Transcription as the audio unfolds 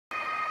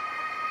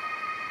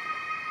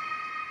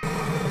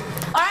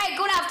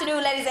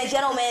ladies and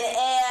gentlemen,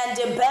 and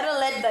better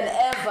late than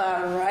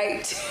ever,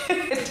 right?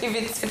 If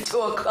it's 2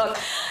 o'clock.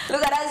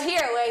 Look at us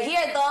here. We're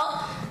here though.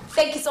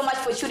 Thank you so much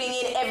for tuning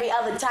in every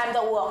other time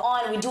that we're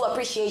on. We do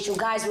appreciate you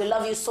guys. We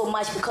love you so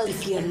much because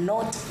if you're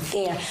not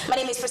there. My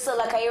name is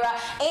Priscilla Kaira,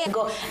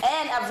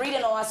 and I've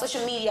written on our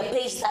social media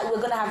page that we're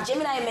going to have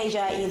Gemini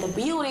Major in the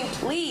building.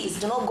 Please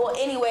do not go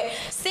anywhere.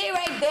 Stay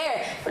right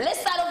there. But let's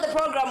start off the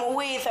program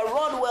with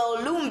Rodwell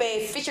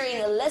Lumbe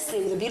featuring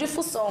Leslie with a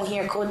beautiful song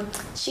here called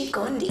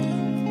Chikondi.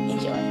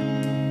 Enjoy.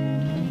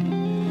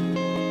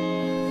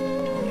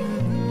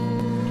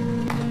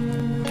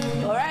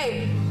 All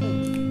right.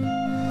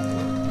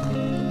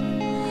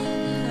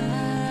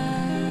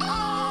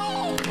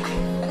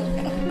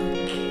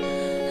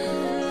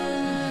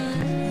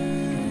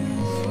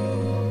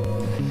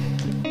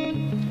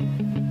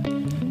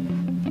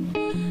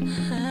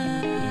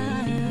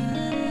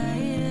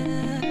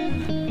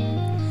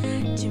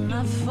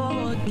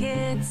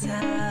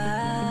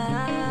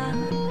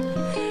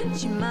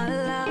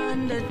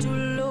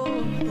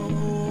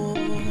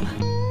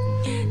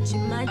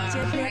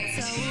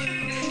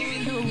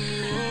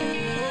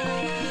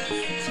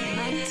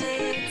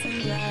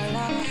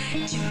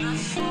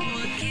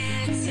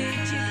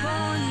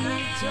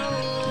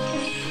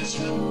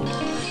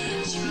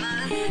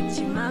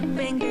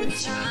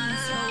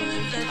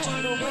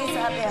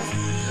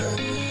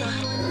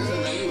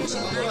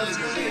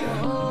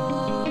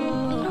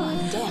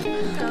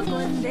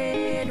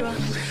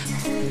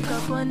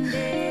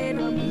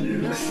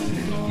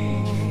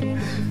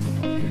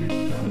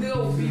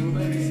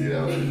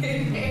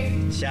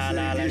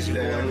 Shalala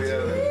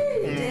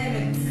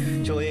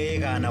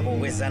choega na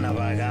bogwezana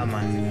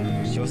bagama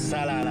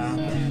chosalala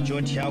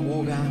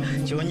chochaguka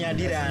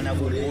chonyadirana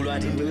kugulu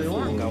ati ndiwe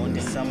wanga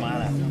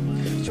ondisamala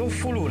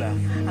chofulula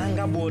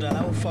angabota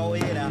la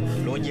ufaoyera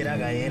lojera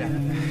gaera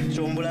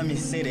chombula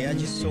misere ya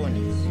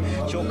chisoni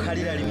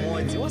chokhalira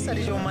limodzi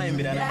osati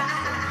chomayembirana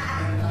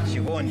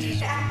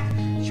chikondi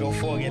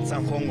chofogetsa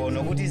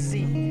nkhongono kuti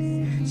si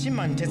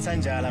chimantetsa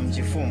njala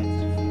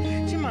mchifumu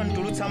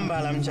chimantulutsa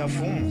mbala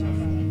mchafumu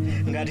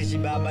ngati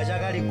chibaba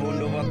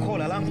chakaligondo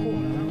pakhola la nkhuku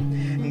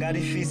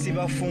ngati fisi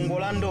pa fungo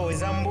la ndowe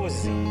za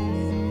mbuzi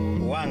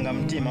wanga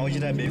mtima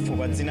uchita befu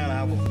pa dzina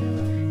lako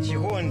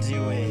chikondi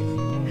we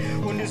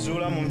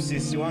undizula mu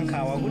msisi wa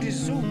nkhawa kuti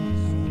zu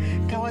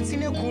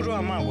kawatsine khutu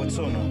amako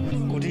tsono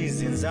kuti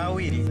izi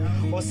nzawiri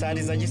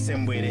osati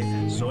zachisembwere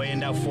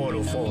zoyenda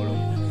folofolo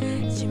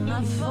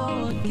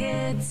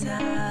chimafoketsa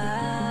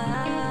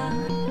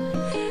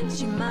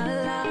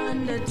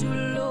chimalanda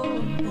tulo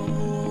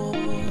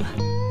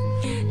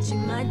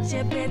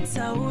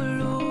chimachepetsa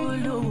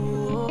ululu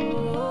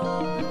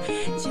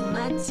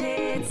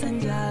chimatetsa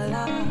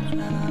njala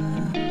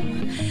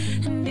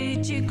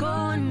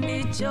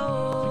ndichikondicho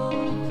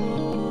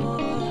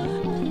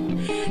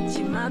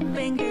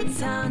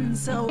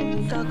chimapengetsanso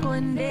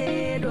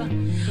ukakondedwa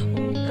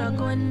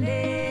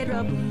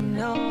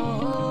buno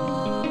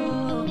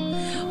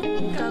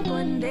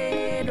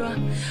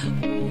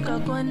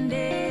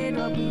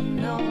ukakondedwa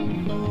buno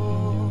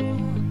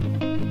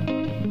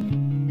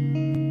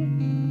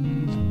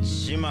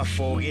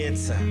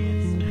chimafoketsa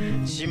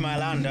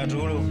chimalanda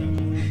tulo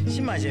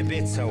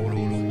chimachepetsa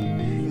ululu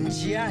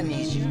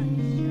nchiyani ichi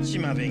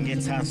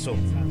chimapengetsanso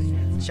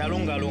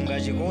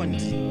chalungalunga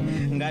chikondi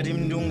ngati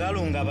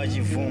mndungalunga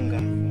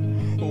pachivunga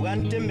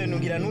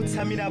ukantembenukira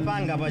nutsamira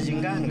panga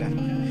pachinganga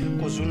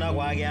kuzuna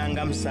kwake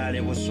anga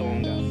msale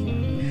kusonga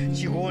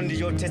chikondi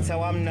chothetsa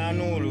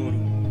wamnanu ululu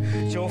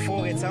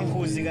chofoketsa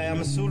nkhuzi kaya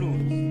msululu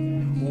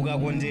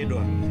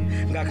ukakondedwa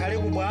ngakhale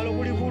kubwalo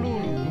kuli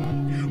pululu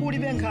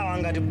ulibe nkhawa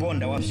ngati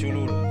bonda wa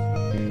msululu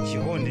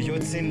chikondi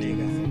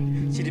chotsindika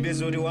chilibe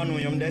zoti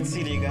wanuyo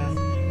mdatsirika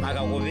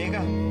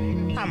akakopeka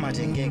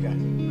amatengeka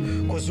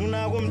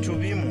kuzunako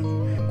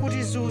mthupimu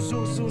kuti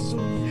zuzuzuzu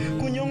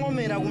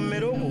kunyong'omera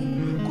kummeroko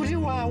kuti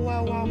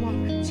wawawawa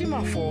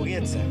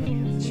chimafoketsa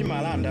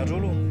chimalanda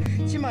tulo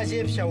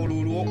chimachepsa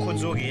ululu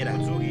wokhodzokera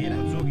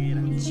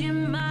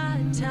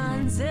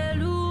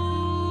chimatanzelu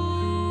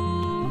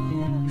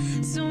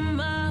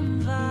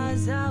sumamva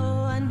za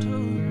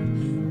wantu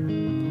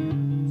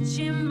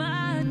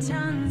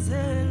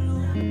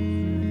chimatanzelu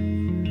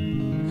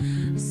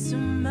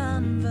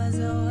sumamva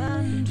za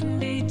wantu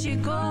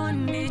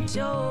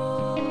ndichikondicho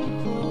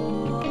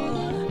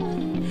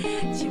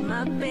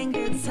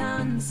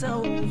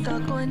chimapengetsanso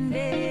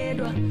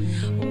ukakondedwa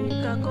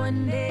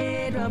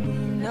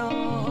buno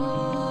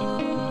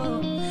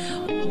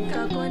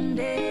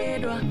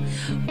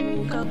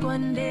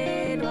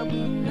ukakondedwa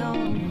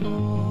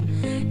buno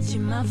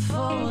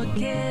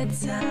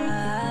chimafoketsa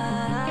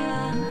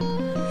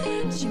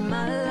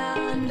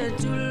chimalanda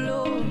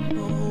tulo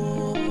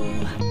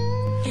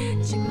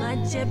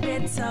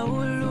chimachepetsa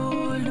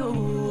ululu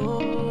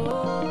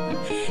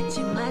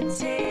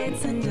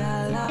chimatetsa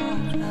njala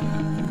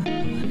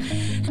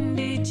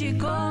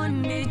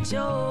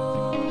ndichikondicho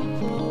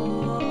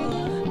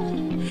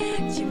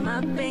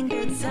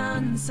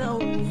chimapengetsanso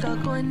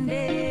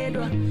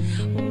ukakondedwa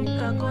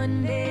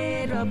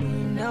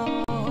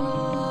buno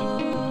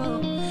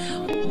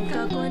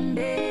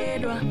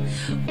ukakondedwa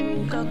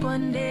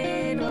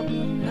ukakondedwa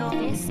bwino.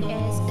 This is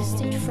a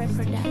Stage Fright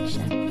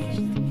production.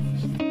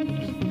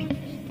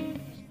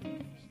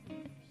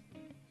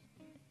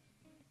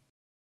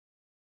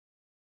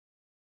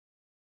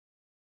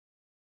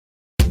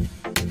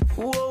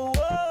 Whoa,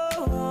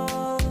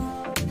 whoa,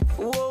 whoa,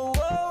 whoa,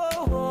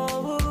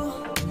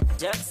 whoa,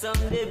 Jackson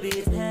the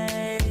beat,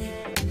 hey,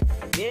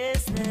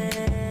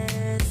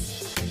 business.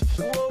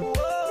 Whoa,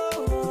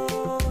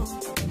 whoa,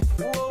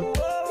 whoa,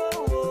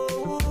 whoa,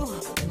 whoa,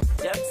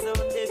 Jackson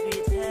the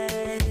beat,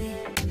 hey,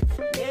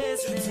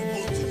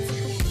 business.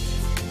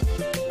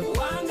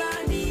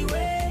 Wangani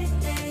we,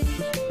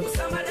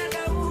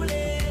 usamadaka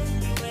ule,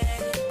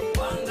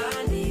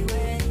 wangani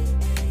we,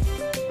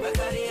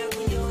 bakari ya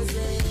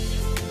kunyoze.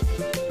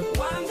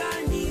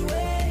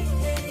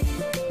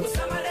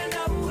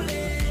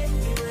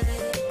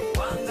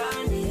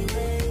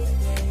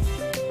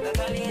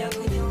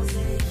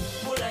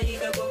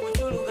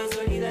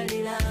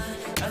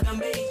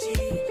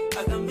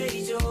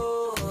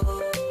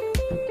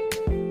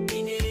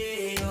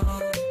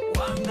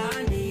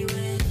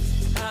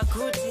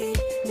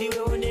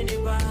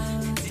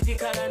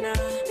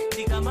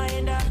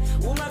 Tikamaenda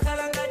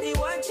umakalangati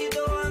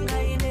wanchido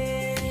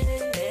wangaine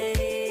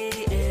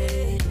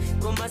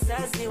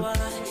komasaziwa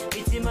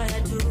mitima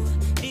yatu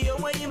ndiyo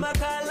mwenye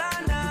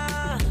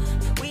makalana.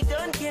 We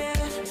don't care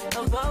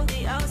about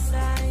the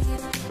outside.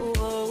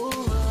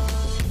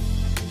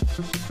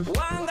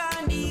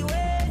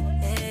 Wangandiwe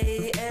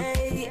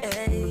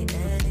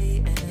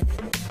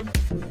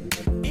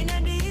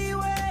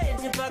inandiwe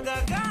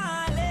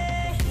nipakakale.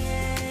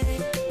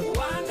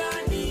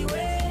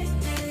 Wangandiwe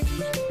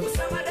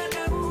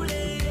usamadaka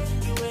ule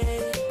iwe.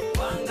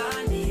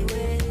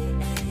 Wangandiwe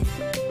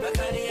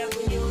bakari ya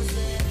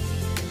kunyuze.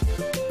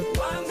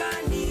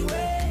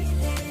 Wangandiwe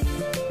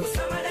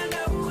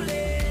usamadaka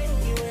ule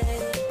iwe.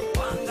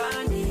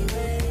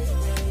 Wangandiwe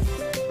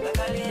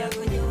bakari ya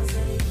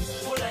kunyuze.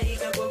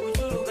 Ulaika kwa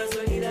kuchuluka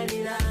solira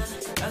nila.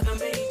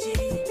 Akambe icho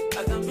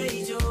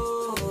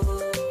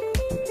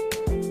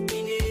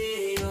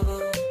ineyo.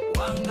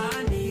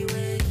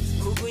 Wangandiwe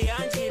kuku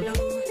yanchilu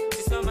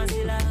sisoma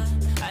zila.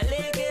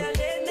 Alege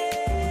alende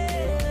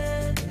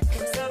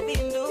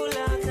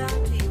sapindula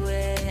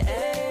kapiwe.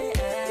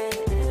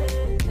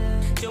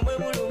 Chomwe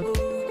mulungu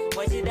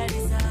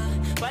wachidalisa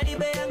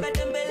palibeyanga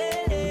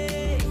tembelele.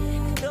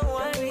 Don't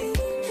worry,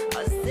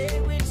 I'll stay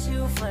with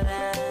you for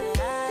life.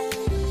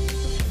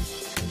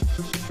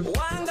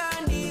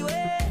 Wangandiwe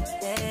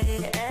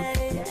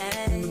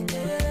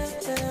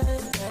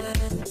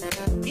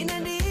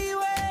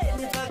inandiwe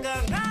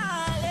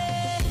nipakangale.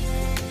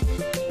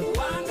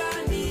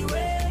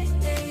 Wangandiwe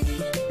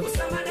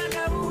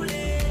usamadaka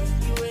ule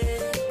iwe.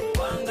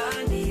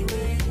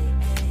 Wangandiwe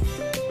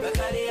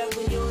bakari ya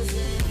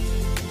kunyoze.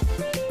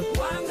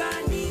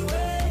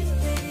 Wangandiwe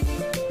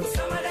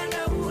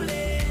usamadaka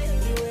ule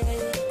iwe.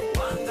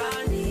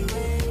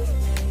 Wangandiwe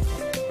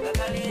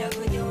bakari ya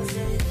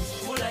kunyoze.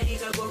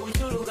 Ulaika kwa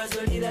kuchuluka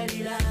solira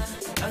lila.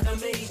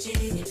 Akambe icho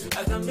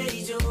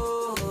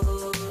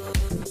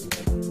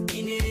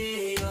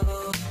ineyo.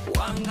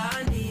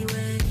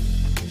 Wangandiwe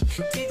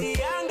titi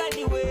yanga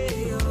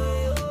ndiweyo.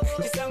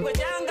 Chisango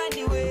changa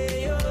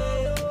ndiweyo.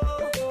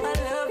 I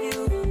love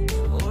you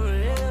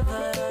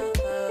forever.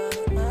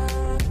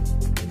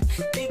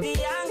 Titi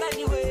yanga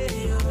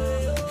ndiweyo.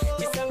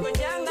 Chisango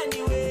changa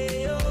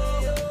ndiweyo.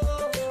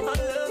 I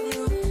love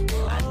you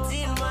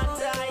until my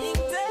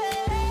dying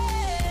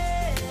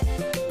day.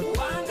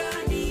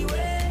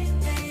 Wangandiwe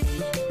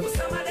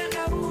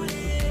usamadaka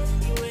ule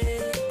iwe.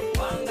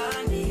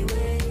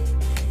 Wangandiwe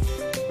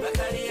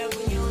bakari ya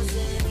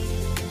kunyoze.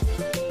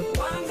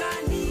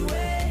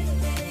 Wangandiwe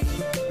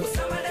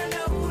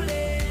usamadaka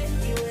ule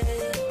iwe.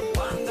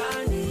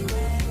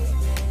 Wangandiwe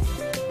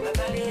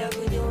bakari ya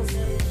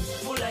kunyoze.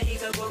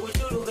 Ulaika kwa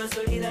kuchuluka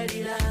solira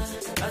lila.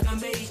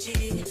 Akambe icho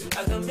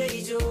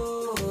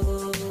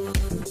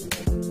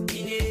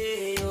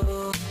ineyo.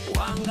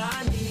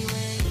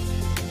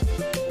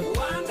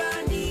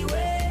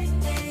 Wangandiwe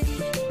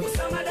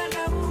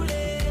usamadaka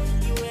ule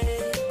iwe.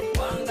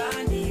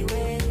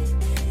 Wangandiwe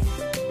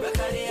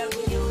bakari ya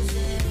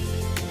kunyoze.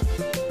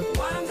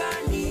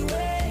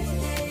 Wangandiwe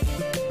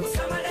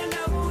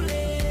usamadaka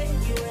ule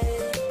iwe.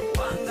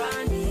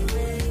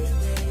 Wangandiwe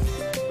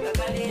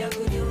bakari ya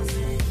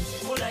kunyoze.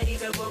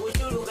 Ulaika kwa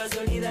kuchuluka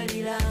solira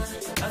lila.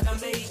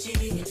 Akambe icho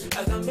ineyo.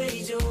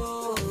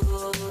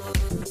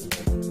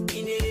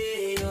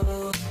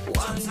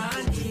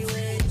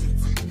 Wangandiwe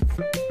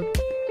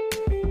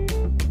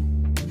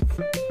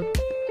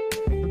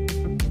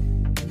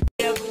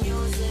ya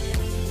kunyoze.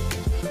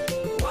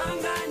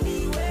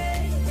 Wangandiwe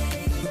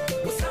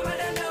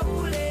usamadaka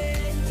ule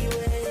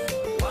iwe.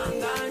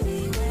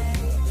 Wangandiwe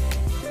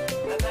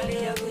bakari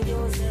ya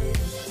kunyoze.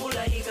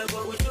 Ulaika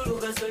kwa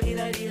kuchuluka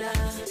solira lila.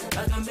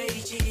 Akambe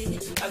icho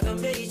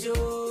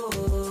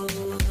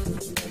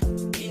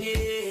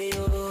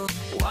ineyo.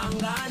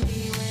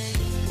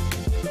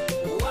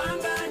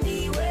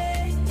 Wangandiwe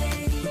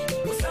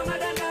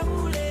usamadaka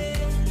ule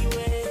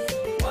iwe.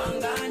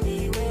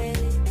 Wangandiwe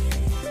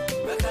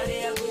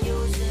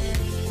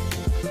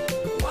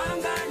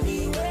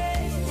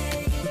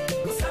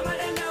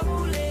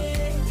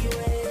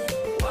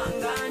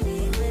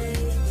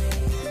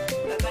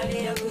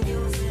kakale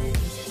yakunyoze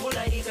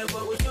mulayika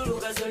kwa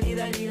kuchuluka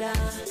solidalila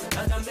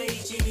akambe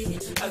ichi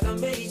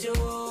akambe icho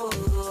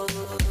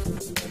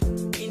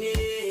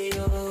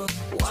ineyo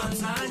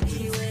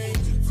wanganiwe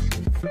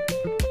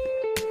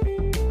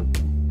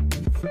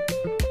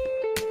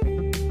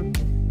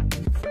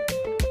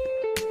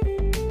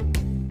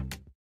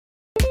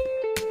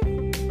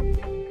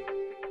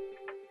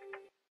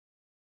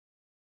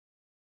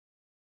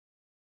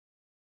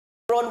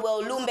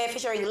Broadwell Lumbe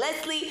featuring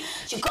Leslie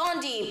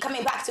Chikondi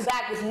coming back to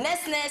back with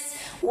Nesnes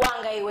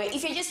Wangaiwe.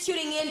 If you're just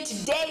tuning in,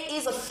 today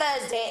is a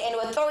Thursday and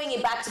we're throwing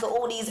it back to the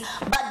oldies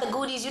but the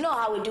goodies. You know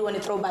how we do on a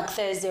Throwback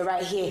Thursday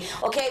right here.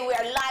 Okay, we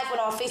are live on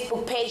our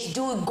Facebook page.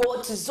 Do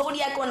go to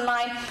Zodiak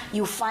Online.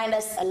 You find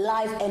us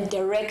live and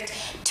direct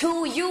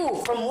to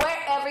you from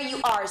wherever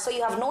you are. So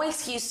you have no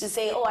excuse to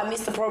say, oh, I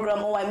missed the program,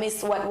 oh, I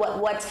missed what.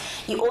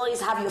 You always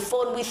have your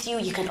phone with you.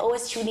 You can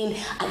always tune in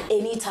at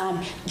any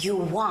time you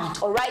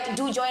want. All right,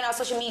 do join our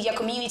social media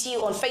community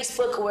on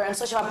Facebook. We're on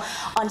Social Hub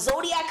on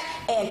Zodiac,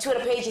 and Twitter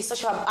page is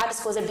Social Hub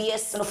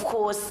 _ABS, and of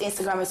course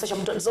Instagram is Social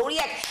Hub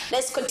Zodiac.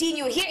 Let's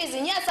continue. Here is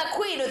Nyasa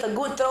Queen with a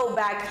good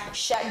throwback.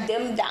 Shut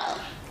them down.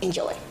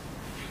 Enjoy.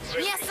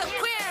 Nyasa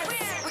Queen,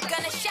 we're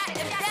gonna shut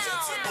them down.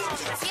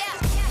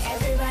 Yeah.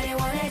 Everybody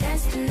wanna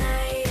dance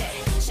tonight.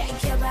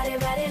 Shake your body,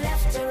 body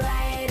left to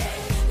right.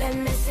 Let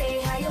me see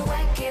how you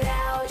work it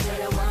out.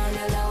 You're the one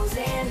who loves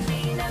in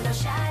me. Now go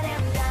shut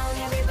them down.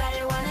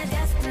 Everybody wanna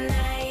dance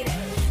tonight.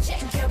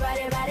 Shake your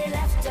body, body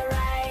left to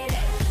right.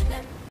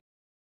 Let me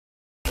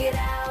get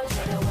out.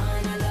 You're the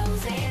one who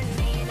loves in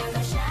me. Now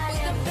go shut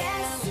them down. The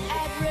best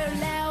at real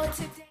loud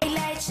today.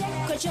 Light check,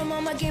 cause your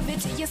mama give it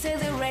to you. Say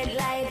the red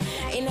light.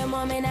 In a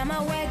moment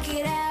I'ma work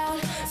it out.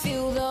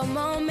 Feel the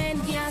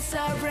moment, yes,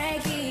 I'll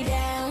break it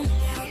down.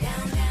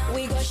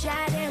 We gon'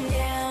 shut them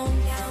down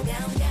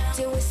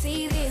till we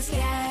see this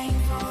guy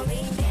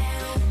falling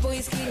down.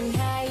 Boys getting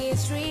high,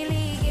 it's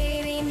really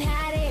getting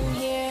hot in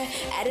here.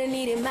 I don't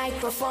need a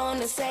microphone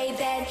to say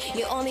that.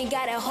 You only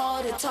got a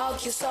hold to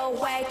talk, you're so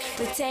whack.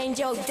 Pretend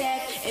you're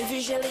deaf and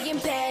visually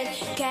impaired.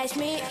 Catch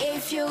me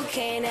if you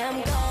can,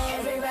 I'm gone.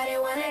 Everybody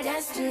wanna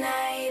dance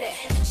tonight.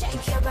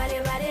 Shake your body,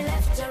 body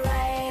left to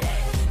right.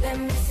 Let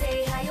me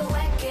see how you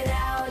work it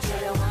out.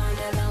 You're the one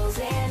that knows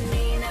in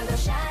me. Now go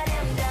shut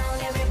them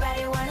down.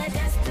 Everybody wanna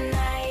dance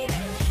tonight.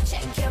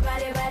 Shake your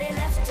body, body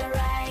left to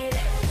right.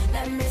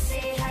 Let me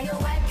see how you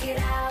work it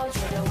out.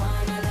 You're the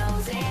one that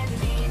knows in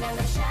me. Now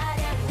go shut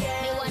them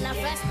down. Me wanna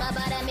press my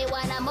body, me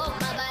wanna move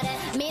my body.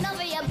 Me know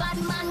be a bad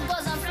man,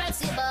 cause I'm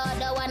flexible.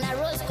 The one I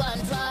lose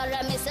control.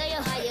 Let me say you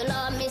how you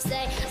love me,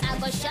 say I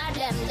go shut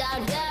them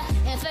down. Yeah,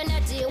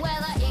 infinity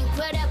weather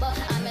incredible.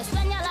 I'm a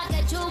Spaniard like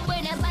a tube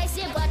in a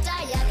bicycle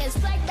tire. I can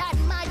spread that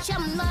much,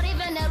 I'm not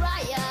even a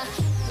riot.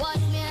 Watch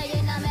me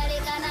in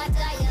American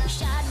attire.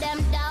 Shut them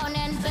down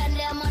and burn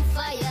them on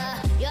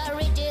fire. You're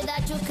rigid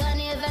that you can't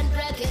even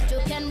break it.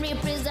 You can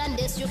represent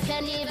this, you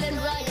can't even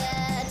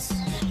riot.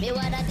 Me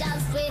wanna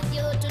dance with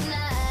you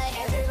tonight.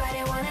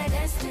 Everybody wanna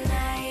dance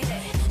tonight.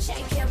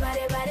 Shake your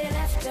body, body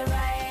left to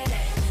right.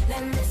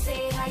 Let me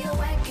see how you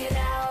work it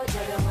out.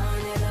 You're the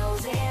one that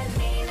knows in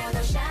me. Now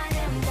go shut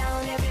them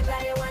down.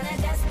 Everybody wanna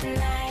dance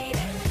tonight.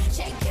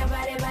 Shake your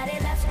body, body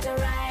left to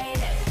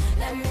right.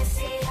 Let me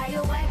see how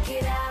you work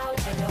it out.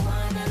 You're the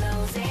one that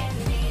knows in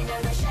me.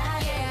 Now go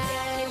shut them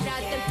down. If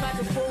that can try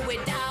to pull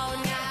it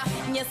down,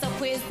 yeah. Yes, of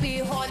course, be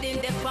holding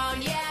the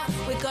ground, yeah.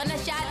 We're gonna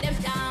shut them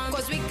down,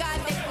 cause we got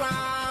the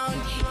ground,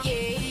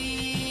 yeah.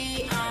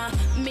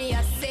 Me,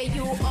 I say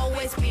you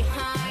always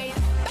behind.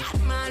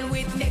 Batman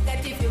with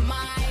negative in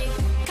mind.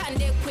 Can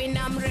the queen,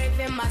 I'm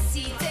raving my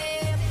city.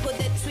 Put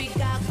the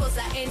trigger, cause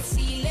I ain't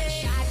see it.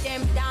 Shut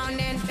them down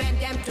and bend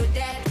them to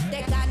death.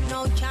 They got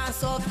no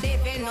chance of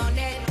living on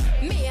it.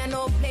 Me, I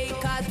no play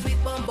cards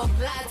with bumbo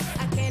clads.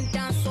 I can't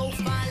dance so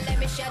far, let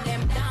me shut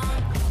them down.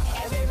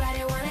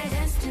 Everybody wanna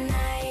dance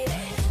tonight.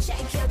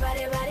 Shake your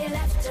body, body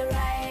left to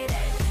right.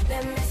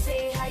 Let me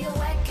see how you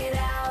work it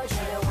out.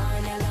 You're the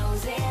one that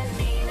knows in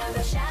me. Now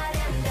go shut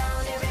them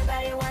down.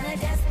 Everybody wanna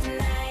dance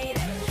tonight.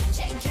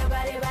 Shake your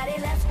body, body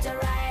left to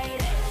right.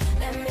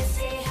 Let me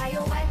see how you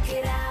work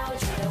it out.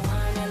 You're the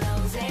one that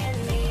knows in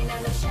me. Now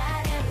go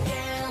shut them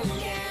down.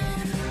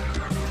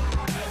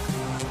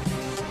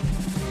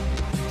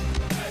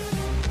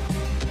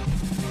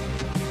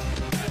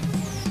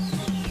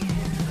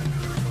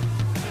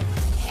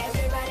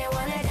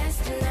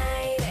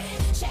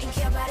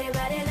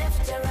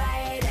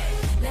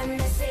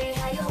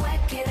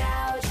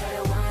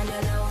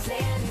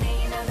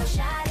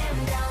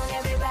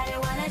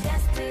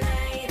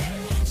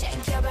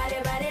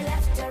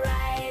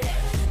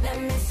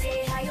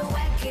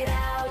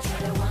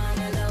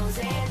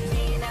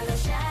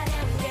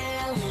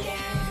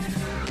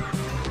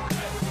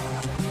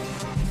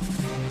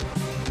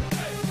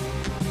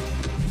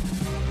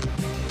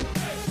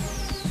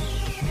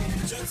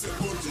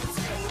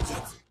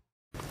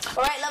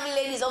 lovely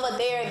ladies over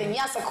there, the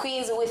Nyasa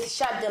Queens with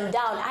Shut Them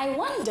Down. I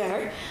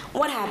wonder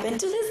what happened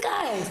to these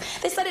guys.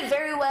 They started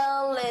very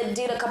well,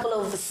 did a couple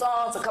of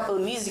songs, a couple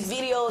of music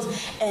videos,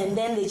 and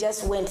then they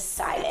just went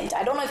silent.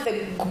 I don't know if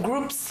the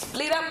group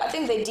split up. I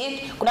think they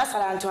did.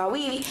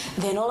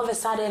 Then all of a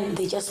sudden,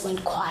 they just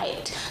went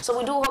quiet. So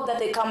we do hope that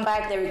they come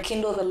back, they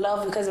rekindle the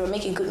love because they were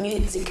making good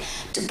music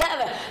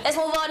together. Let's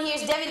move on.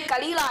 Here's David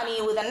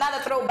Kalilani with another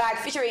throwback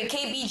featuring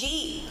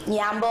KBG.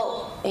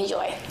 Nyambo.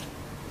 Enjoy.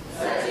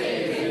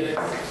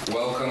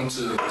 Welcome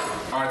to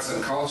Arts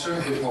and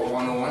Culture, Hip Hop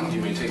 101.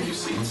 You may take your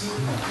seats.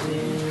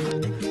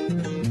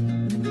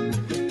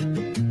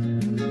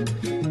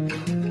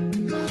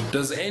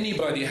 Does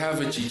anybody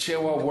have a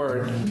Chichewa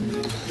word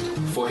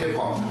for hip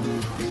hop?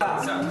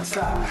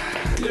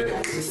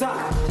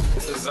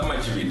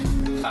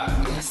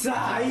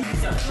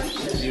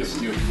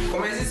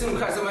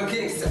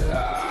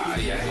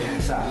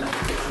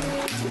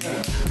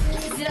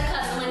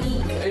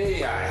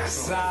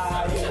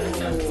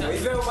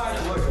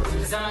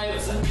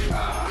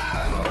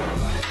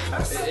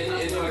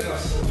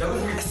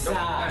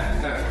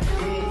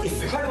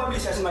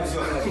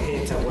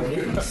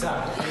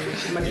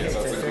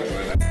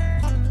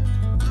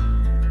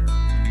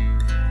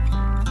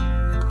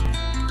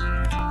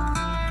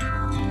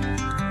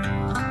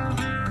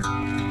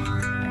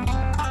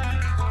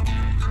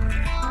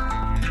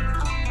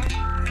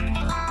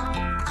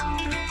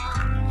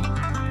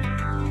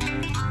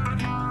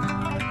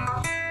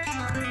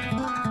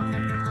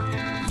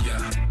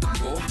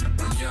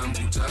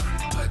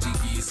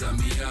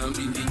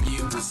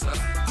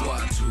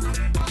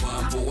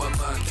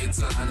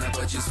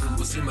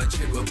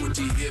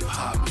 Hip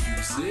hop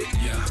music,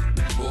 yeah.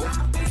 Bo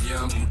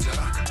nyambuta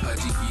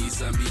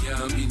patikisa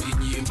miyambi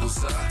ndi nyimbo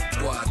za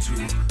watu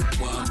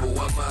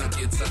mwambo wa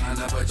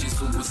maketana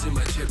pachisumbuzi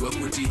machedwa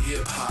kuti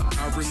hip hop.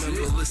 I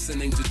remember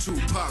listening to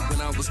Tupac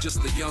when I was just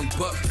a young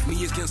buck,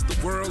 me against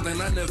the world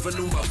and I never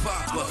knew my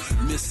papa.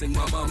 Missing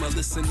my mama,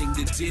 listening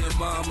to Dear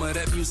Mama.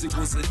 That music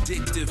was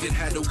addictive, it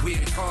had a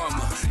weird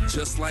karma,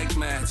 just like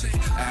magic.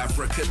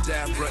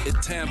 Abracadabra,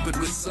 it tampered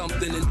with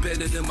something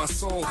embedded in my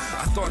soul.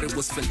 I thought it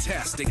was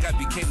fantastic, I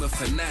became a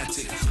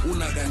fanatic.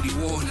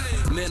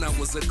 Unagandiwona, man I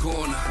was a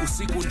goner.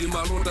 Usiku di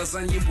marota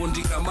za nyimbo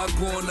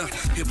ndikamagona.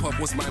 Hip hop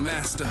was my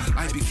master,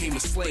 I became a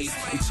slave.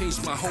 It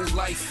changed my whole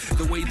life,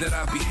 the way that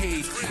I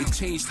behaved. It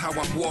changed how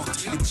I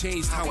walked, it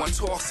changed how I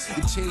talked,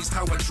 it changed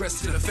how I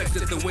dressed, it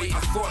affected the way I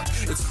thought.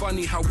 It's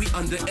funny how we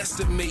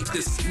underestimate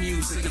this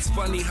music. It's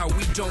funny how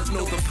we don't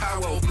know the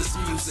power of this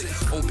music.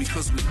 Oh,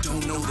 because we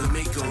don't know the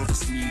maker of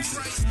this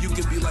music. You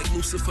can be like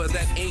Lucifer,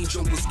 that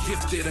angel was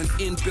gifted, an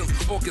inbuilt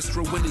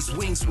orchestra when his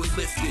wings were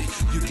lifted.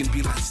 You can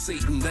be like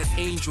Satan, that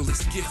angel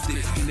is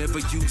gifted. He never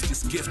used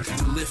his gift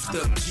to lift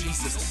up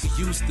Jesus.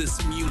 He used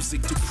this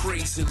music to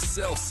praise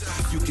himself.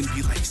 You can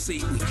be like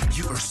Satan,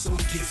 you are so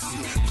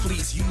gifted.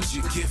 Please use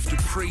your gift to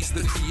praise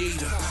the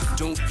Creator.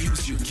 Don't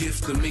use your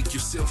gift to make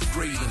yourself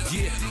greater.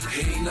 Yeah,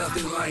 ain't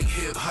nothing like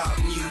hip hop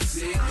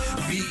music.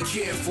 Be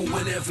careful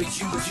whenever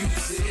you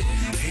use it.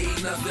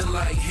 Ain't nothing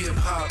like hip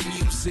hop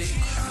music.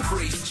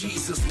 Praise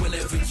Jesus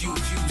whenever you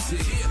use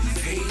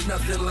it. Ain't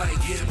nothing like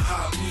hip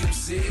hop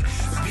music.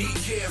 Be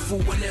careful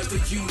whenever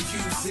you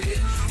use it.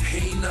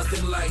 Ain't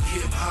nothing like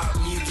hip hop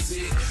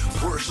music.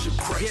 Worship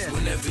Christ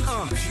whenever you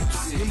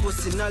use it. Nyimbo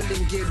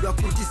sinalengedwa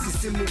kuti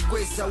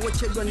sisimukwesa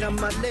wochedwa na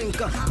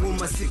malenga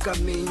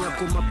mumazikamenya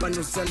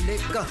kumapano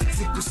zaleka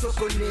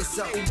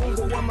zikusokonesa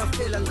ubongo wa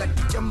mafela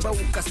ngati jamba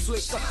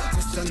ukasweka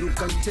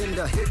kusanduka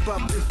ntenda hip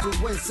hop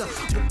influencer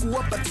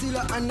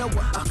ukuwapatila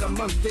anawa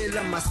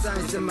akamamvela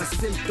masigns and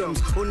symptoms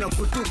ona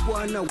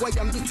kutukwana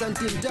wayambitsa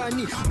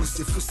ndindani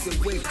usifuse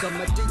weka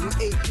Mateyu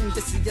 18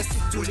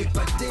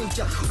 desiyasitulipa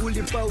danger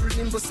ulipa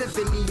ulimbo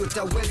 7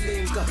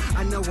 yotawelenga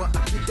anawa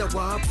apita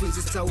wa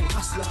apunzisa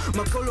uhasla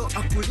makolo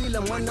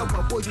akulila mwana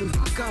wa boyu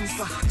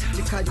ndikampa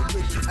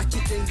likaliweti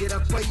achitengera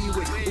kwa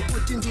iwe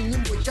ukuti ndi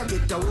nyimbo chabe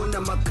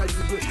taona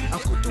makaliwe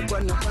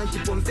akutukwa na panji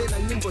bombela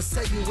nyimbo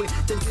sayiwe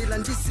tendela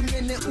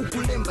ndisimene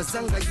ukulemba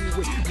zanga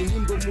iwe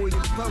nyimbo muli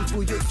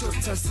mpamvu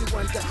yotota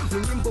siwanda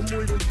nyimbo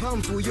muli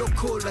mpamvu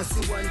yokola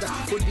siwanda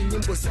kodi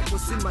nyimbo zako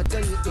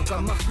simatani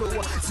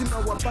ukamaflowa zima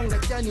wapanga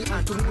jani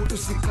atu mutu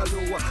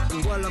sikalowa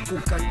wala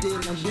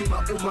kukatena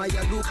mbima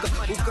umayaluka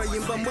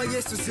ukayimba mwa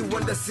Yesu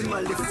siwanda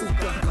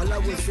simalefuka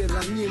Malawi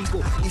fera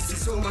nyimbo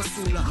isisoma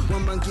sula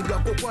wamangidwa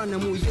kwa kwana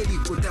muyeli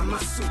koda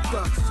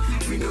masuka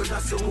wino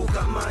naso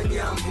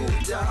ukamanya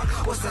mbuta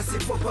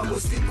wasasipopa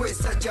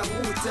musikwesa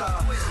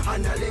jamuta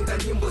analenga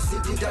nyimbo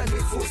sindindani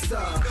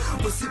fusa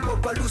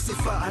musipopa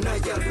Lucifer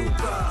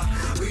anayaluka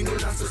wino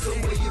naso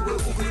somwe iwe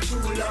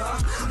ukuchula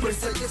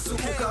kwesa Yesu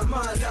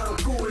kukamala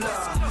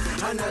nkula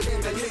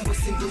analenga nyimbo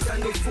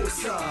sindindani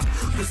fusa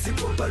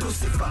musipopa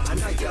Lucifer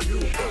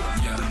anayaluka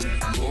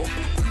Bo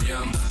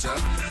nyambuta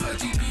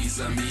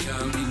patikisa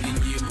miyambi ndi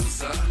nyimbo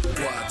za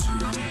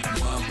watu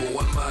mwambo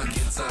wa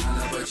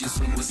maketana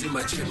pachisumbuzi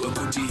machedwa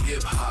kuti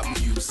hip hop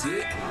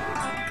music.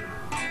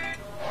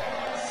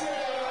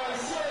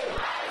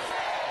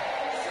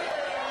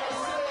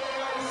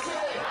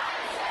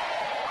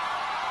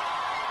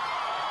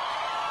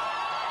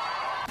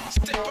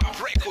 Step Up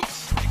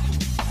Records.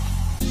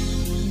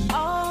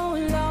 Oh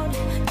Lord,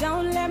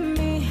 don't let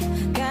me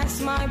catch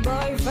my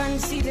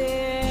boyfriend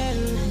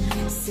cheating.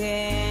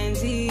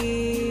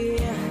 Sandy,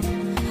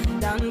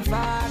 don't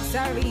fox,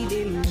 I read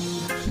him. I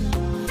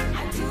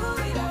do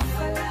it all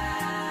for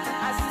love.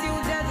 I still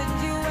dated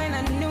you when I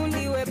knew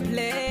you were a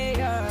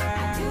player. I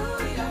do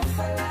it all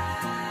for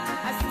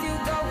love. I still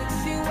go with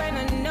you when I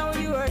know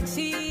you were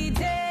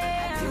cheating. I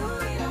do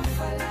it all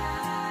for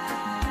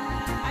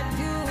love. I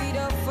do it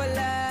all for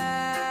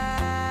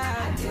love.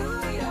 I do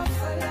it all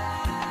for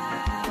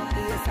love.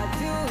 Yes, I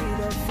do it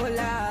all for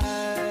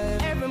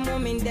love. Every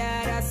moment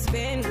that I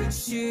spend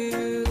with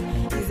you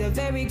is a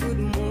very good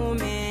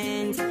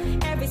moment.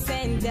 Every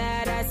cent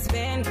that I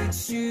spend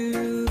with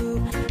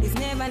you is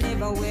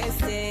never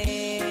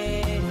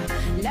wasted.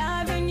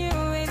 Loving you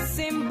is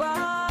simple,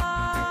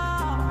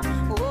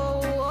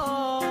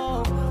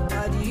 oh,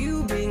 but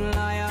you being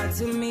loyal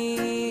to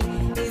me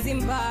is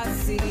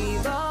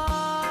impossible.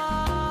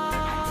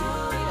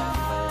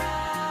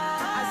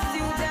 I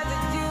still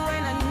dated you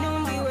when I knew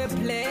you were a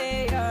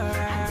player.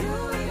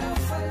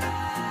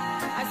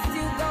 I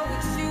still go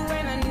with you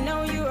when I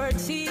know you are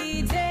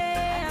cheating. I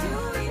do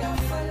it all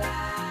for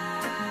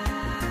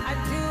love. I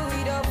do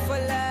it all for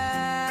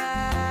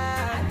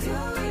love. I do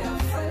it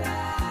all for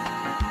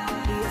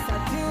love. Yes, I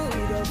do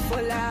it all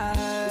for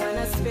love. When I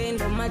spend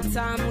all my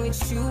time with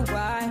you,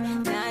 why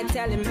not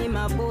telling me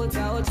my boats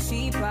are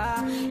cheaper?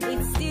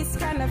 It's this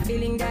kind of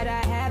feeling that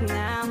I have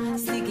now,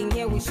 sticking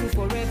here with you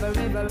forever,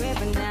 ever,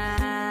 ever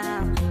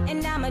now.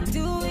 And I'ma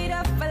do it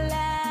all for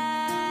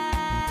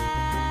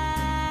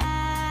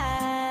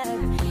love.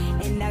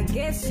 And I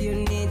guess you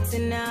need to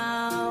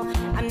know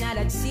I'm not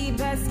a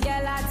cheapest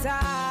girl at all.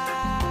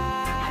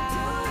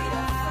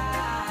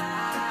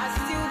 I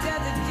still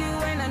dated you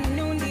when I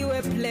knew you were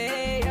a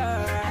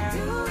player.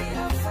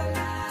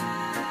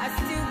 I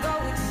still go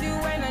with you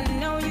when I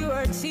know you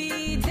are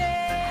cheating. I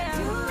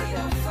do it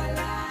all for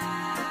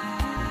love.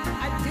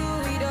 I do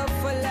it all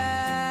for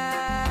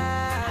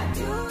love. I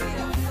do it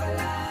all for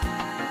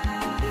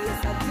love. Yes,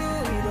 I do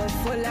it all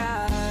for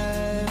love.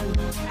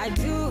 I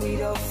do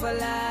it all for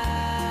love.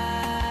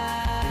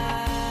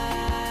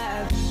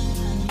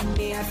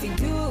 Me have to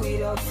do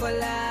it all for love.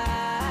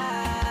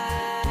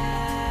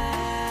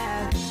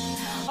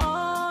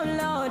 Oh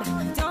Lord,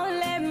 don't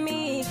let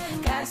me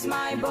catch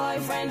my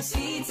boyfriend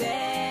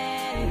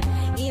cheating.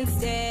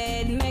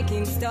 Instead, make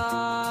him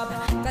stop,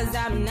 cause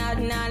I'm not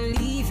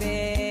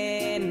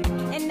leaving.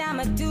 And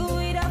I'ma do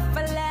it all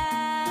for love.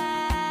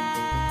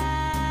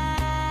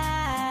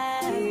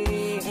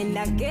 And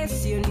I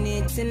guess you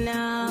need to know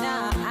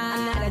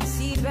I'm not the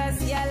cheapest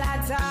girl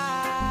at all.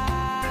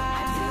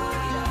 I do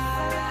it all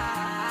for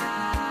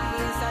love.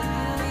 Yes, I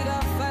do it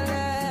all for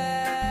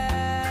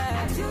love. I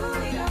do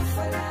it all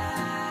for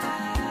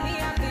love. Me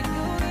have to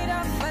do it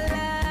all for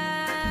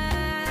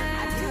love. I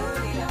do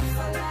it all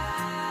for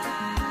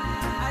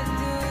love. I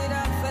do it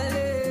all for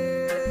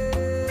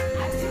love.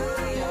 I do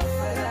it all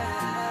for love.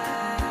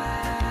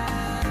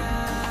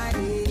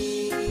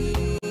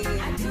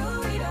 I do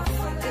it all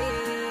for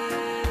love.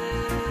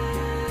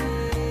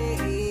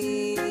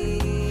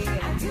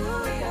 I do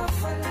it all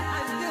for love. I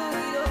do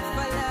it all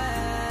for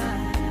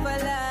love. For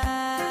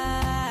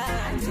love. I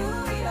do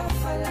it all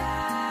for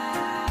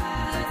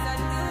love. Yes, I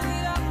do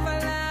it all for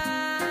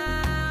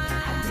love. I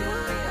do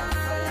it all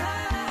for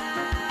love.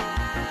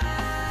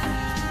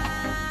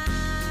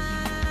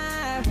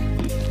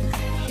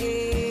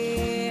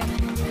 Yeah.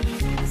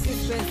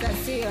 Sisters, I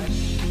see you.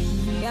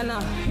 You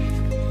know,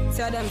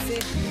 tell them, say,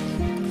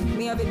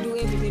 me have to do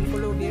everything for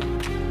love you.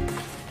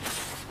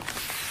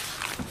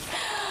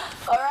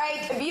 All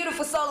right, a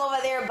beautiful song over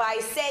there by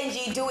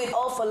Senji, Do It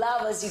All for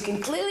Love. As you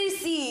can clearly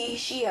see,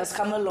 she has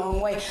come a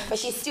long way, but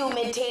she's still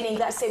maintaining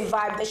that same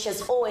vibe that she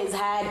has always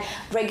had.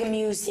 Reggae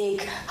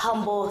music,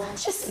 humble,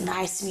 just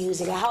nice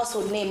music, a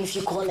household name if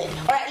you call it.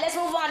 All right, let's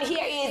move on.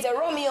 Here is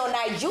Romeo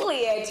and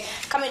Juliet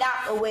coming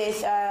out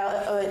with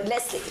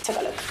Leslie. Take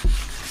a look.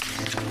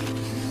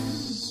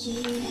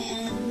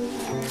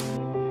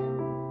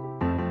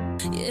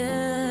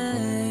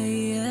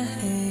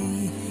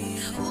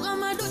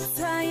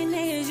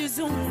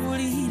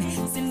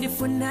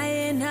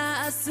 Sindifunaye na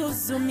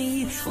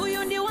asusumi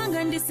uyu ndi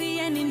wanga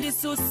ndisiyeni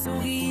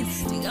ndisusuki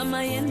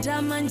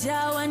tikamayenda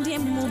manjawa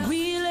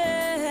ndimugwile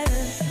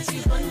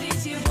chikondi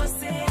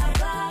chiposea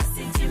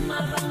basi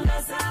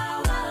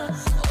chimavangazawa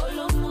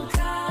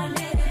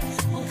olomukale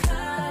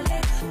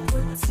mukale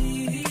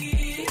kuti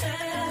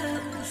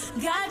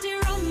ngati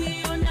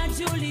Romeo na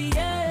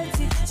Juliet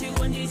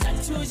chikondi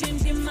chathu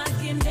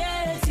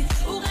chindimakineti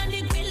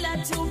ukandikwila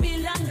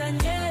tubilanga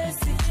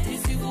nyesi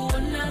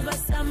ndisikuona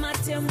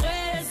basamate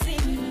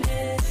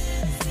mwezine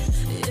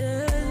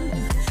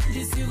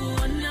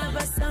ndisikuona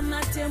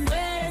basamate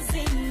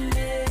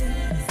mwezine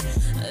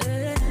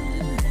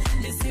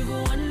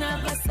ndisikuona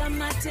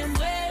basamate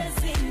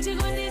mwezine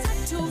chikondi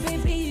chathu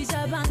baby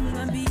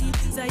chabanga mbili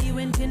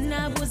zaiwe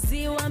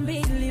ndinabuziwa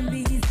mbili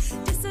mbili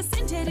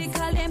tisasinthe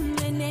likhale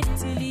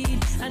mmenetili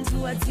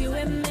anthu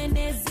adziwe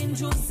mmenezi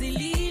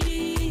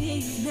njuzilili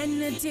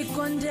Neneti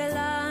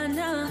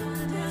kondelana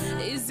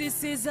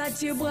izisiza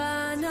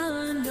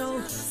chibwana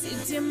no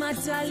siti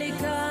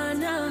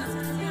matalikana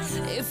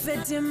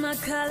ifeti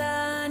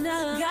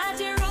makalana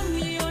Gati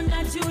Romeo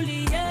na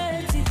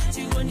Juliet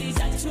chikondi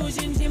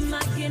chachuji ndi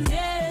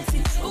mageneti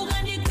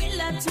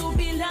ukandikwila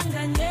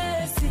tubilanga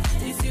nyesi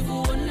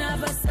ndisikuona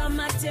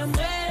basamate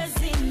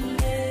mwezi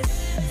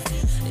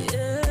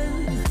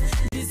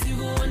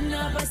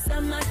ndisikuona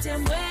basamate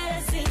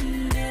mwezi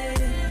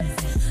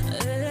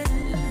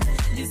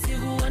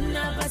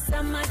ndisikuona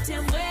basamate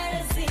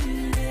mwezi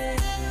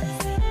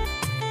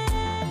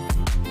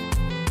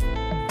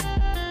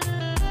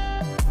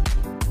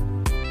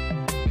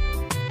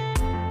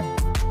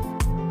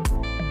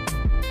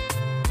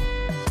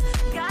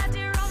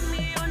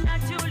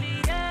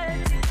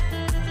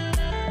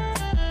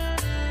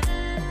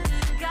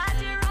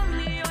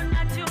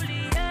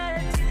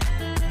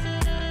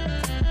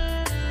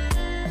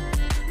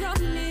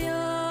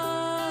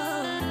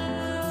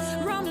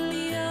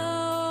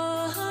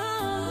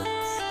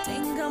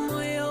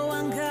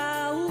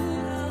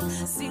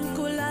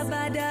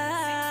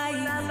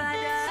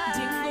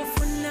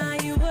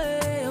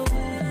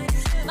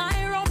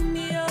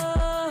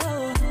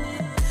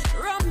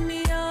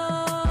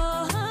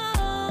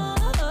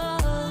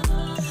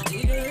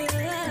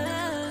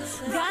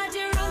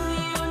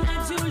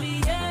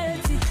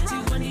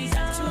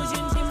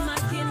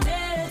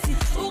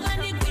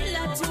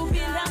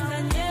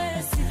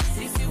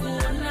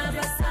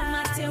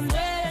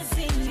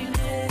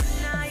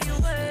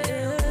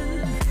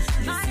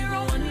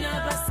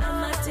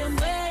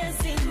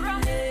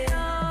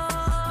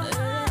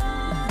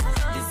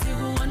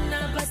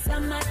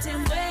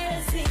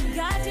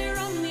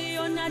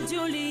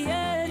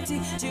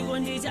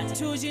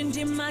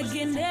Chujindi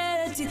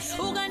mageneti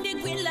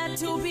ukandikwila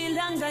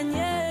tubilanga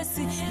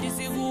nyesi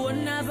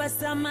ndisikuona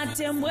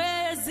basamate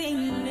mwezi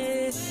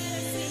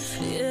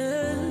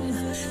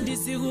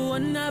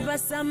ndisikuona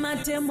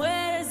basamate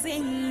mwezi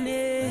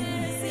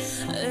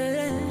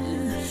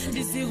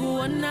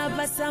ndisikuona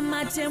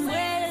basamate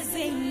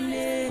mwezi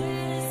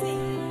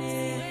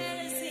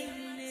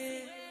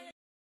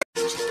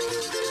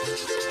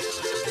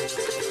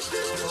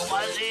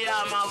Wazia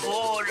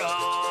mavolo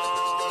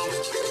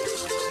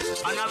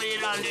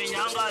Anavila ndi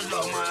nyanga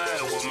zomwe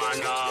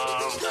kumanda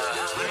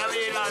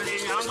Anavila ndi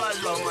nyanga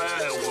zomwe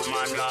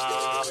kumanda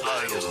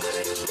Ayo,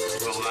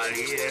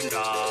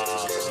 tokalienda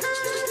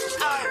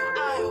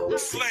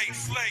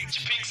Slay,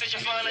 chipingi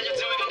chafana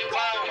jatuweka ndi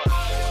power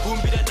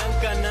Kumbira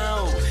danka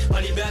nao,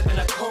 palibaka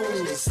na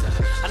konsa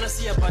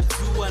Anasia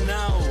patua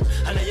nao,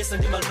 anayesa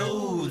ndi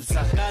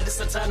maloza Kadi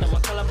satana,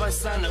 wakala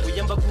basana,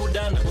 kuyamba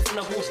kudana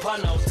Kufuna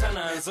kupana,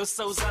 utana,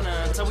 nzosa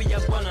uzana Tawi ya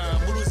kwana,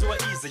 buluzi wa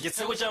iza,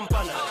 jetego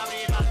champana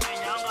Anavila ndi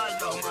nyanga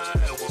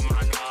zomwe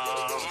kumanda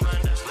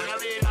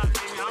Anavila ndi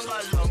nyanga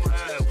zomwe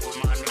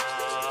kumanda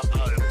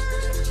Ayo,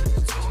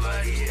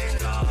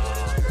 tokalienda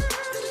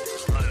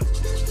Ayo,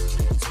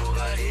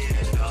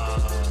 tokalienda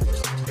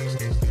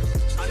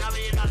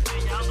Anavila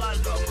ndi nyanga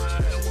zomwe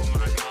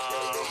kumanda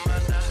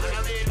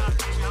Anavila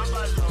ndi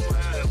nyanga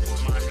zomwe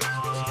kumanda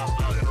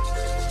Ayo,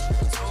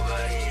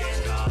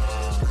 tokalienda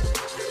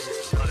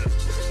Ayo,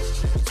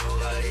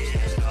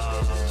 tokalienda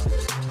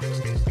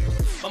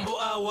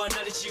Mambo awa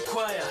nali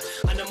chikwaya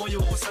ana moyo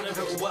usana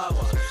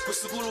kakuwawa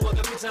kusukulu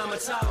wakapita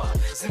matawa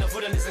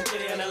zinavuta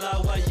nizenkele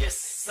analawa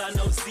yes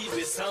sana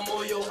uzibe za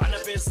moyo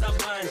anapesa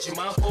banji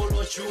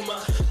mapolo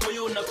chuma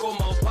moyo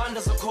unakoma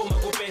upanda zokoma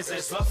kupeza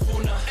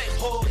iswafuna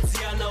hodzi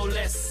ana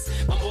ules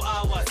mambo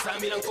awa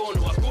samira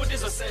nkono wakuti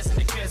zosesi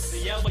ndi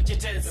kesi yawa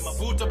chitenze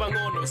mavuto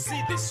bangono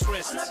see the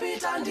stress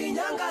Anapita ndi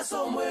nyanga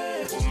zomwe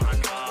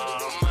kumanda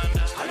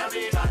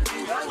Anavila ndi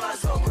nyanga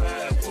zomwe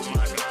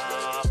kumanda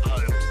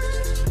Ayo,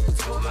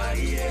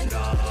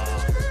 tokalienda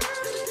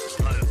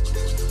Ayo,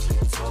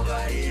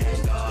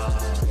 tokalienda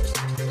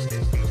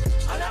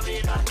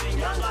Anavila ndi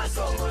nyanga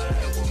zomwe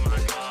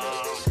kumanda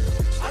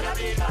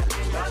Anavila ndi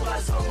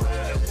nyanga zomwe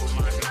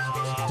kumanda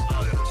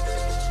Ayo,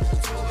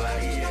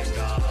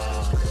 tokalienda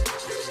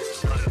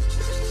Ayo,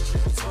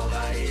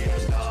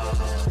 tokalienda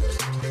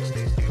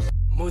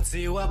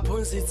mudzi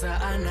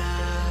waphunzitsa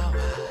anawa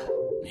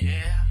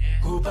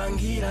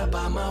kupangira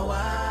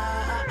pamawaya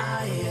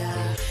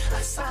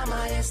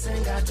asama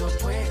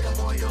yesengatopweka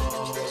moyo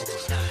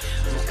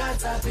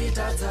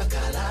mukadzapita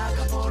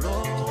dzakalaka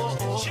polo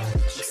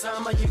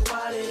musama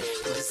yikwale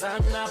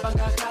kutizana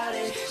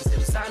pangakale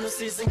nzeru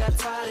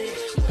sizingatsale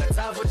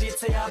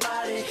mukadzavutitse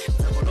yabale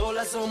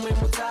dzakolola zomwe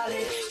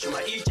mutsale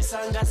chuma ichi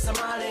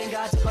sangasamale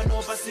ngati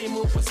panopa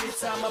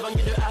simuphunzitsa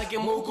mapangidwe ake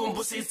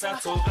mukumbusitsa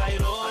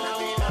tsokairo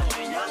Anavila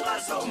ndi nyanga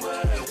zomwe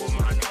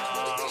kumanda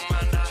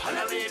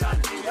Anavila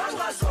ndi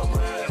nyanga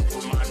zomwe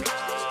kumanda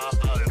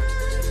Ayo,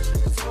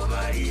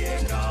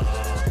 tokalienda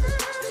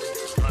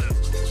Ayo,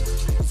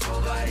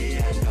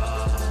 tokalienda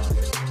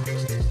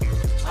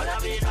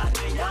Anavila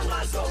ndi nyanga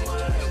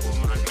zomwe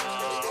kumanda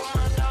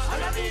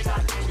Anavila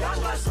ndi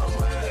nyanga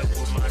zomwe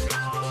kumanda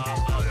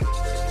Ayo,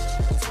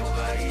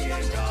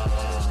 tokalienda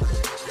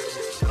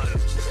Ayo,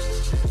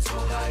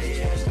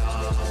 tokalienda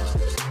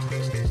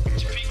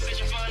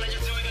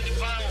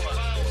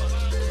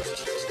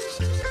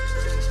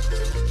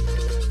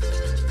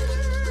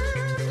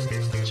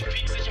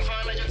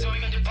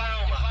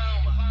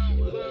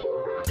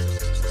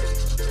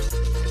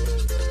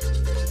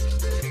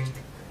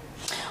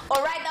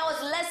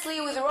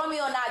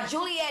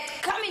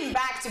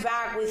to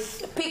back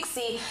with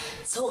Pixie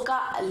Soka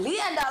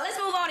Lianda. Let's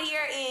move on.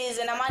 Here is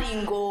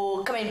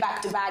Namadingo coming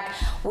back to back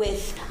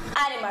with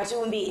Anima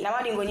Tumbi.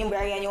 Namadingo nyimbo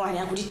yake yanyoani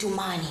yakuti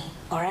Tumani.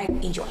 Alright,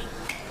 enjoy.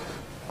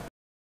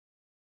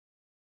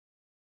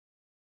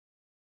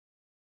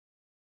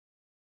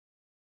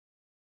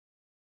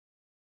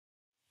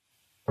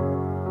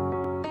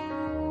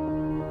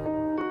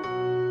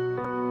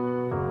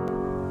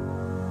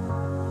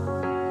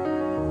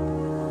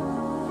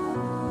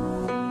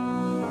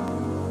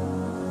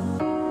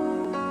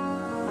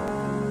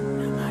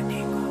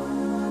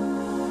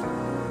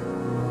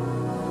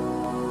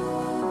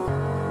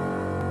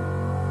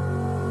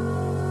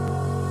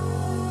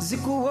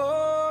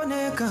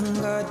 Zikuoneka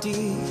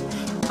ngati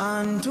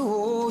anthu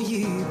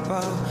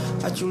oyipa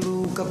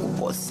achuluka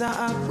kuposa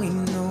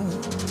abwino.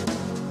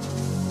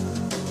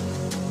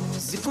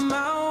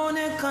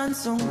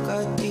 Zikumaonekanso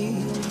ngati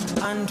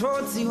anthu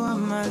odziwa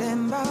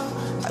malemba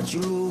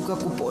achuluka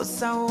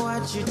kuposa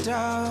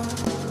owachita.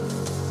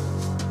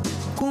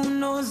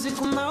 Kuno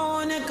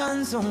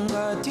zikumaonekanso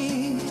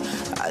ngati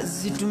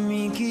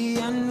azitumiki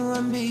anu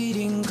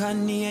ambiri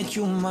nkhani ya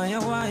chuma ya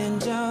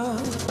wayanja.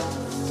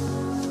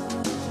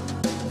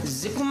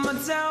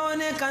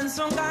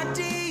 Zikumadzaonekanso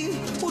ngati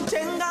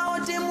utenga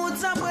oti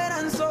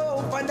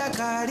mudzabweranso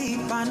padakali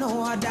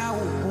pano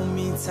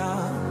adaukumitsa.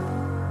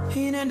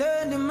 Ine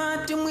ndende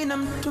mati mwina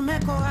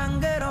mtumeko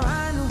angelo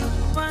anu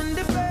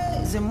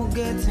pandipeze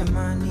mugetse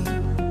mani.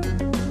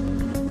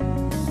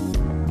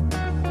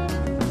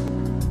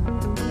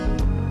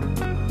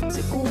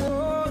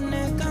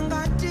 Zikuoneka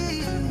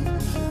ngati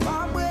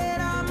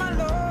pabwera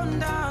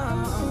malonda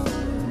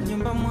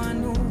nyumba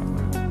mwanu.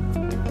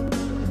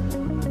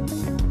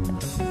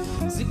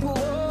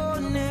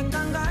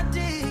 Zikuoneka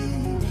ngati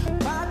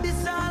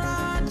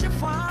babisala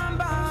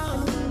chifwamba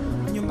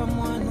nyumba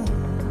mwanu.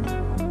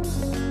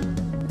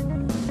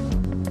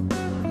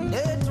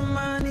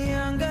 Tumani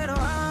angelo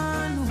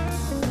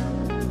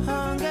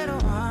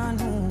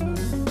anu,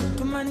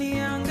 tumani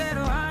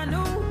angelo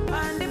anu,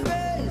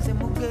 andipeze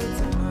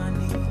mugetse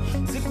mani.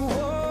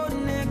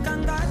 Zikuoneka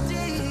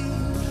ngati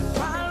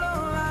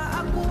palola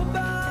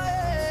akuba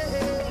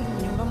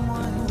nyumba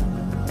mwanu.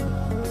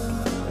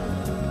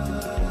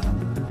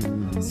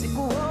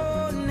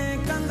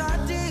 Zikuoneka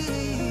ngati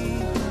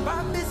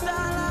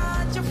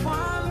babisala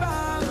chifwamba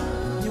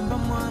nyumba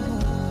mwanu.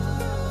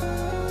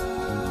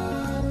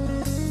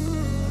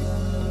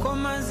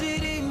 Koma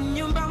ziri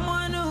mnyumba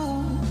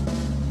mwanu,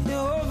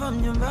 Yehova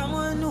mnyumba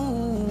mwanu,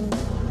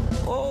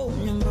 oh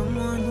mnyumba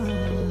mwanu.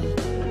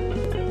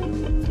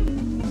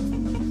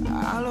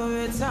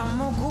 Alowetsa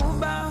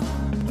mukuba,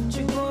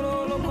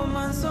 chikololo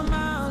komanso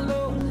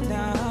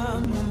malonda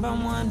mnyumba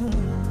mwanu.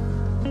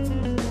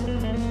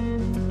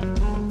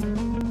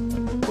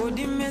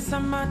 Kodimesa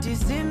mati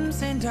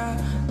simsenta,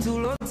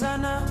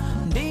 tulodzana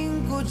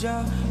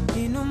ndinkuja.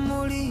 Inu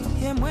muli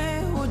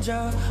yemwe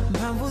uja,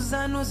 mphamvu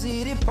zanu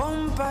ziri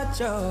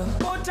pompaja.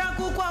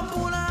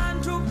 Otakukwapula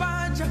anthu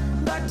paja,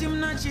 ngati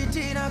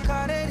mnachitira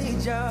kale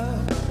lija,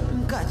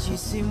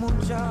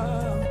 mkachisimuja.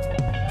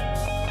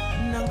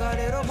 Nanga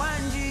lero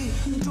bwanji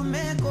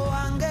mtumeko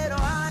angelo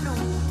anu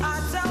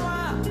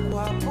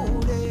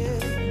adzawakwapule.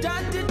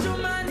 Tati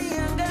tumani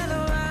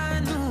angelo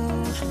anu,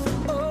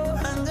 oh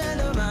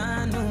angelo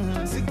anu.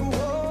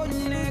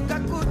 Zikuoneka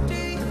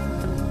kuti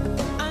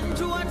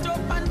anthu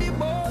atopa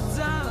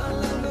ndibodza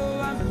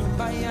lalowa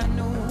mnyumba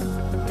yanu.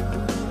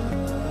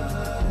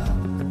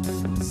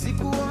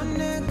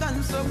 Zikuoneka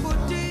nso kuti